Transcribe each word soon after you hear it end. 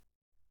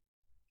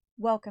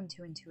Welcome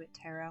to Intuit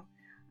Tarot.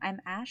 I'm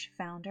Ash,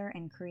 founder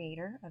and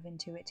creator of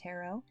Intuit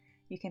Tarot.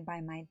 You can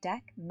buy my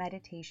deck,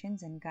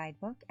 meditations, and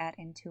guidebook at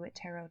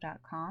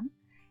intuittarot.com,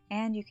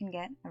 and you can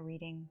get a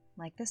reading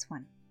like this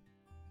one.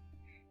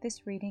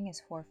 This reading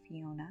is for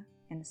Fiona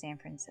in San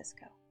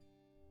Francisco.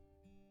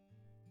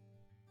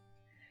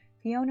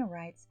 Fiona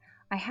writes,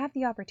 I have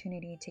the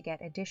opportunity to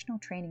get additional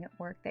training at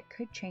work that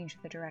could change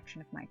the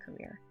direction of my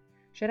career.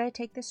 Should I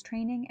take this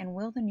training, and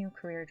will the new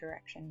career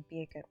direction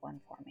be a good one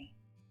for me?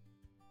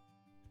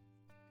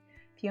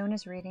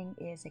 Fiona's reading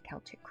is a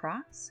Celtic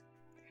cross,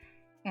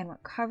 and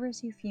what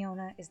covers you,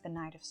 Fiona, is the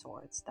Knight of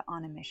Swords, the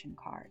On a Mission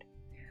card.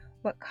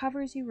 What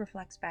covers you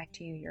reflects back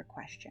to you your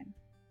question.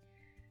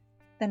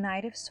 The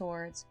Knight of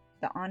Swords,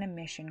 the On a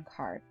Mission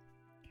card,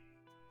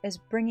 is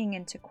bringing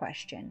into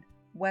question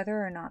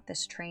whether or not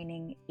this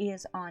training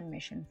is on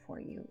mission for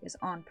you, is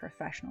on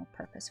professional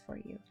purpose for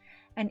you,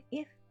 and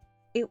if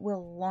it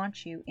will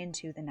launch you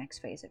into the next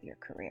phase of your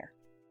career.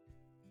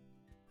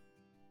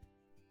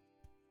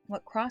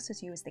 What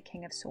crosses you is the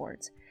King of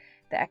Swords,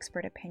 the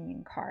Expert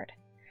Opinion card.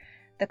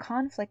 The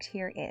conflict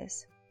here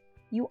is,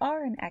 you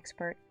are an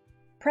expert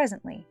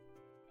presently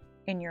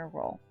in your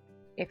role.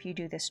 If you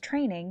do this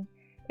training,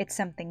 it's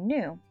something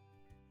new.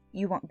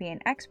 You won't be an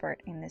expert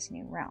in this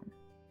new realm.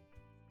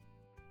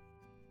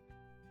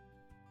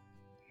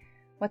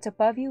 What's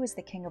above you is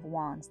the King of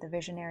Wands, the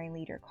Visionary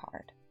Leader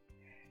card.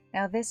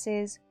 Now this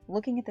is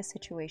looking at the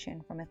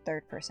situation from a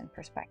third-person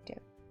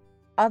perspective.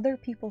 Other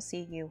people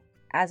see you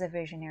as a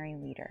visionary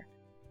leader.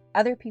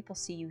 Other people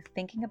see you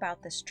thinking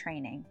about this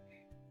training,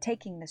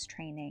 taking this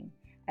training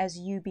as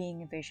you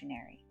being a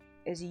visionary,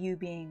 as you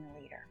being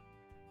a leader,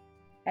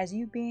 as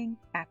you being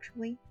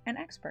actually an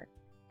expert.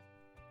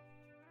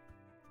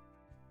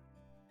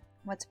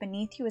 What's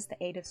beneath you is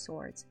the Eight of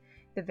Swords,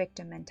 the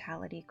Victim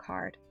Mentality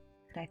card.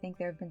 I think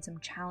there have been some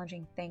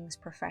challenging things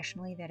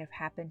professionally that have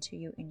happened to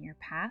you in your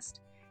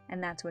past,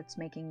 and that's what's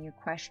making you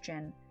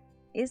question,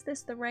 is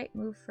this the right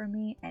move for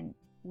me, and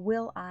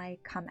will I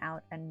come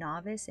out a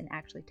novice and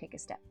actually take a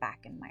step back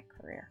in my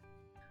career?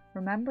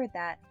 Remember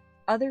that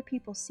other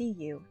people see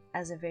you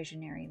as a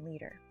visionary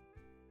leader.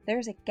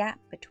 There's a gap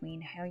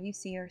between how you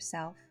see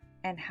yourself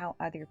and how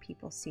other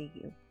people see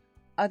you.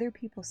 Other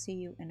people see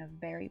you in a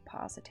very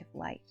positive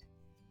light.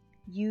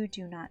 You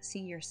do not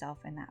see yourself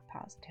in that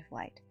positive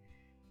light.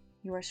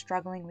 You are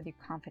struggling with your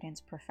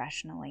confidence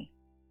professionally.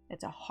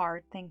 It's a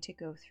hard thing to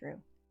go through,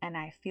 and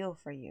I feel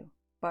for you,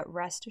 but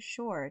rest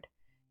assured,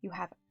 you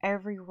have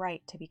every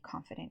right to be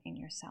confident in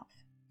yourself.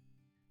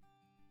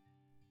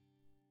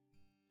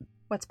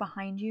 What's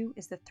behind you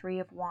is the Three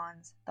of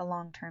Wands, the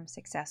long-term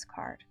success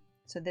card.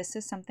 So this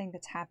is something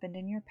that's happened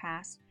in your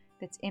past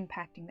that's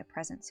impacting the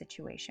present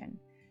situation.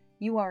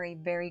 You are a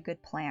very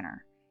good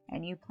planner,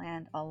 and you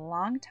planned a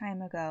long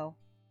time ago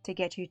to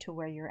get you to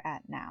where you're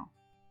at now.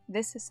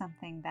 This is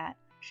something that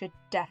should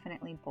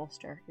definitely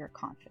bolster your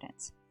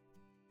confidence.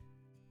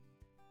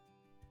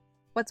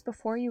 What's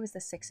before you is the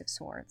Six of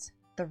Swords,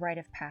 the Rite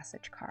of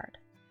Passage card.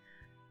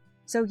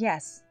 So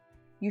yes,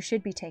 you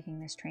should be taking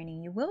this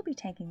training. You will be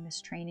taking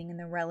this training in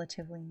the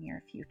relatively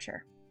near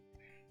future.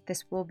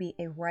 This will be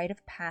a rite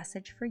of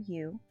passage for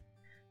you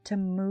to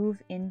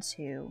move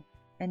into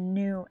a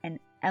new and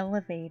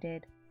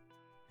elevated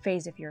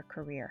phase of your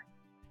career.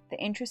 The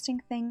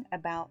interesting thing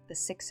about the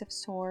Six of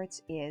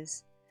Swords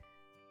is,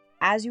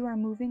 as you are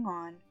moving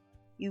on,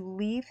 you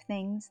leave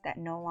things that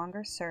no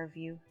longer serve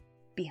you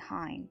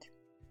behind,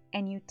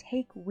 and you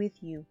take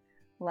with you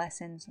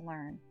lessons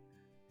learned.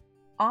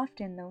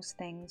 Often those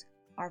things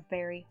are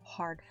very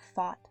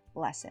hard-fought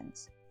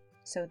lessons.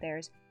 So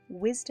there's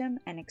wisdom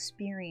and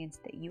experience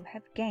that you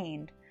have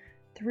gained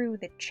through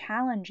the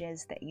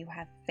challenges that you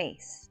have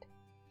faced.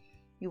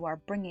 You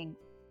are bringing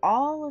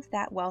all of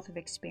that wealth of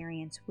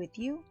experience with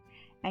you,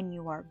 and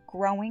you are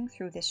growing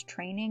through this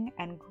training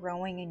and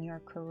growing in your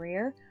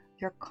career.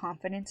 Your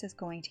confidence is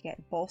going to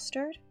get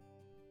bolstered.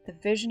 The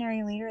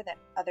visionary leader that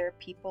other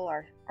people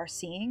are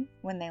seeing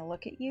when they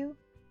look at you,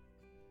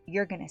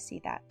 you're going to see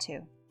that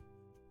too.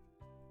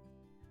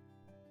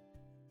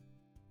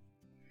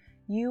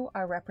 You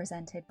are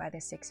represented by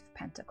the Six of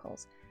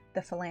Pentacles,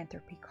 the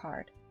Philanthropy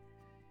card.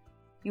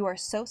 You are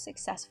so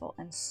successful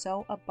and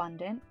so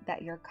abundant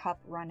that your cup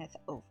runneth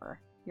over.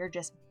 You're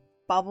just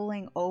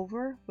bubbling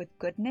over with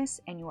goodness,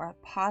 and you are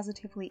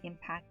positively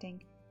impacting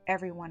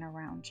everyone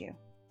around you.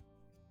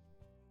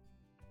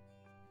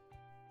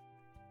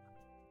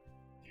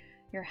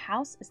 Your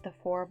house is the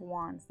Four of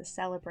Wands, the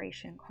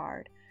Celebration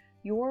card.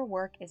 Your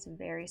work is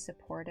very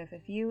supportive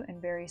of you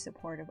and very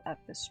supportive of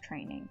this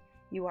training.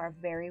 You are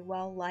very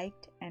well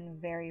liked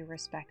and very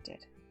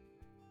respected.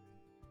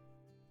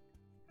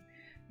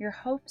 Your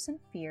hopes and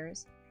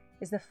fears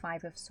is the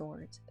Five of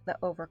Swords, the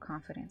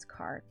Overconfidence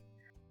card.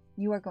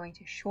 You are going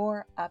to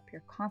shore up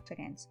your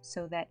confidence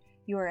so that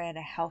you are at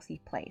a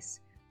healthy place.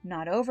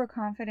 Not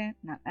overconfident,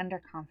 not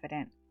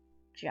underconfident,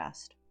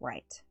 just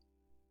right.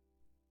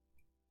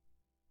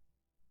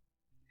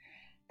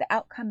 The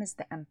outcome is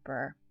the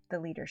Emperor, the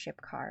Leadership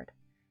card.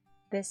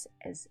 This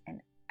is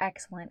an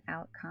excellent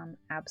outcome.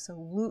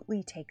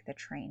 Absolutely take the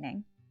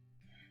training.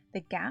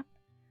 The gap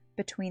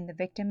between the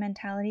victim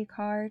mentality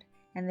card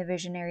and the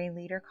visionary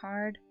leader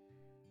card,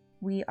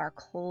 we are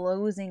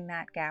closing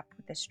that gap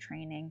with this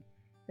training.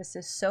 This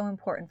is so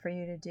important for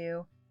you to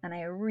do, and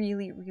I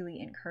really, really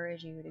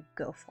encourage you to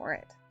go for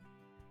it.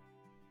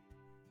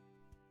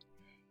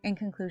 In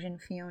conclusion,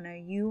 Fiona,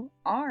 you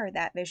are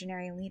that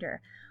visionary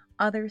leader.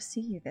 Others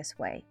see you this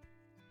way.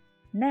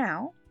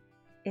 Now,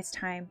 it's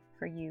time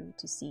for you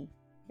to see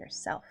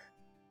yourself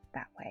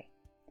that way.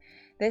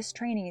 This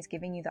training is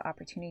giving you the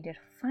opportunity to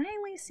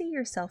finally see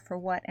yourself for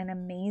what an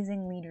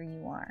amazing leader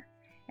you are,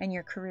 and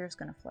your career is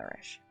going to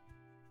flourish.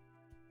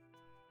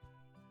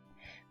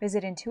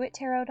 Visit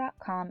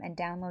intuittarot.com and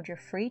download your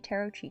free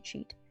tarot cheat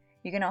sheet.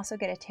 You can also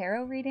get a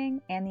tarot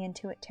reading and the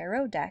Intuit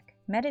Tarot deck,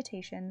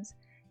 meditations,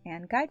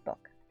 and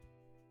guidebook.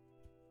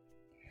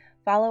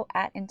 Follow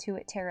at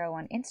Intuit Tarot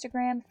on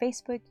Instagram,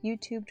 Facebook,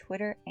 YouTube,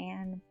 Twitter,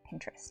 and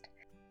Pinterest.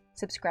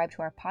 Subscribe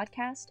to our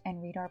podcast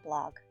and read our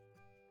blog.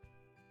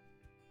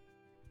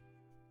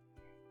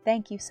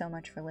 Thank you so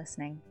much for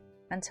listening.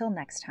 Until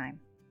next time.